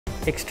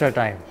extra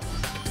time.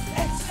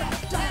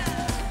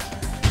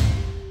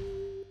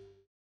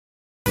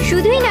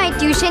 শুধুই নয়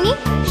টিউশনি,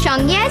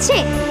 সঙ্গে আছে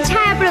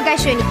ছায়া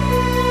প্রকাশনী।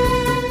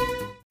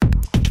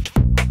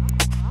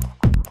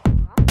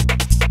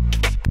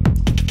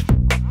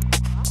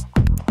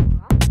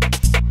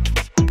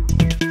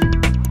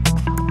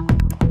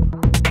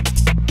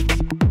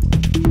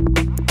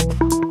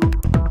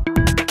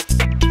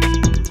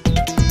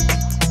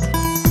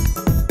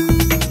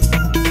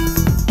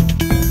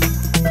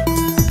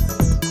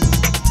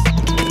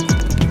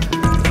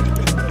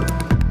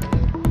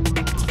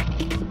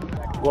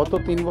 গত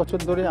 3 বছর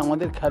ধরে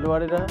আমাদের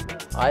খেলোয়াড়েরা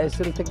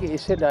আইএসএল থেকে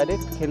এসে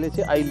ডাইরেক্ট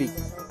খেলেছে আই লিগ।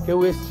 কেউ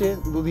এসছে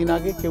 2 দিন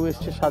আগে, কেউ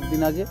এসছে 7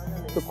 দিন আগে।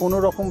 তো কোনো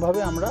রকমভাবে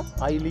আমরা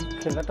আই লিগ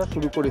খেলাটা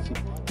শুরু করেছি।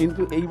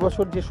 কিন্তু এই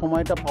বছর যে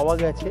সময়টা পাওয়া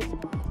গেছে,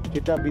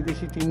 যেটা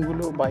বিদেশি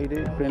টিমগুলো বাইরে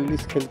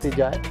ফ্রেন্ডলিস খেলতে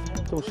যায়,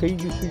 তো সেই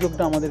যে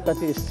সুযোগটা আমাদের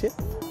কাছে এসছে।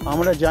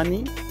 আমরা জানি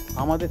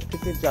আমাদের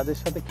থেকে যাদের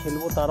সাথে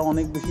খেলবো তারা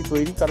অনেক বেশি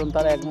তৈরি, কারণ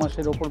তারা 1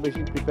 মাসের ওপর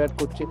বেশি প্রিপেয়ার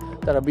করছে,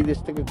 তারা বিদেশ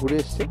থেকে ঘুরে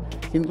এসছে।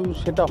 কিন্তু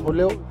সেটা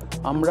হলেও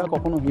আমরা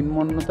কখনো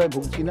হীনমন্যতায়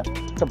ভুগছি না।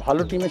 একটা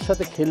ভালো টিমের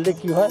সাথে খেললে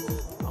কি হয়,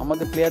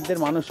 আমাদের প্লেয়ারদের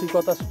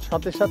মানসিকতার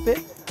সাথে সাথে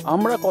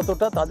আমরা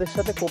কতটা তাদের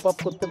সাথে কোপ আপ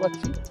করতে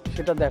পারছি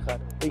সেটা দেখার।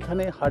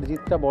 এইখানে হার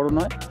জিতটা বড়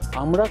নয়,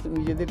 আমরা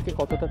নিজেদেরকে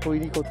কতটা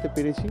তৈরি করতে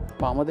পেরেছি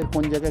বা আমাদের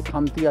কোন জায়গায়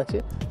খামতি আছে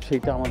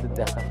সেইটা আমাদের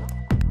দেখার।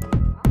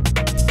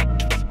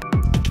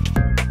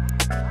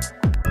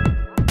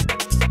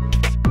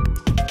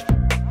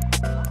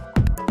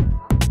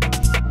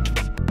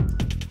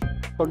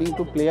 According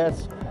to players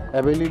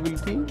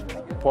availability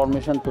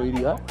formation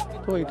তৈরি হয়।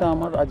 তো এটা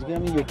আমার আজকে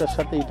আমি ওটার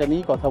সাথে এটা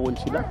নিয়েই কথা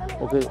বলছিলাম।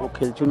 ও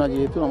খেলছো না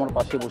যেহেতু আমার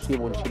পাশে বসিয়ে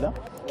বলছিলাম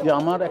যে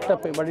আমার একটা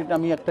ফেভারিট,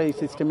 আমি একটা এই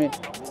সিস্টেমে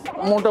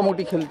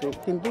মোটামুটি খেলতে,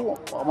 কিন্তু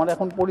আমার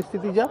এখন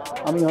পরিস্থিতি যা,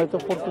 আমি হয়তো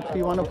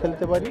 4-2-3-1ও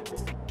খেলতে পারি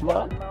বা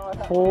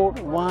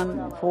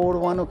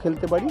 4-1-4-1ও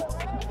খেলতে পারি,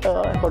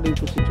 according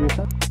to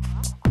situation.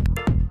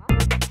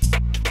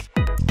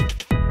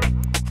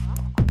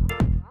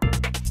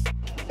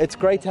 It's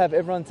great to have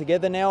everyone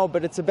together now,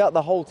 but it's about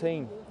the whole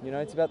team. You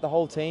know, it's about the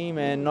whole team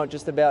and not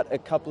just about a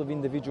couple of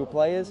individual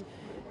players.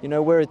 You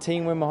know, we're a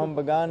team, we're Mohun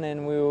Bagan, and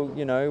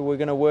we're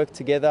going to work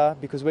together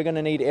because we're going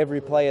to need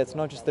every player. It's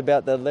not just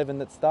about the 11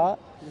 that start.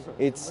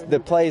 It's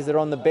the players that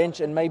are on the bench,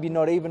 and maybe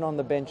not even on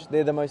the bench.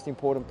 They're the most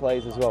important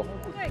players as well.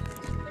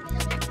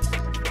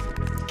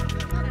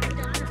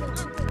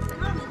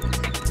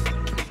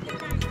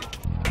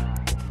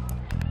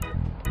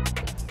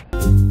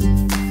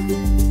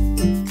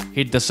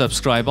 Hit the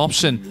subscribe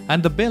option and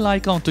the bell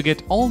icon to get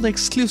all the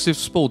exclusive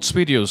sports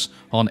videos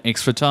on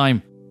Extra Time.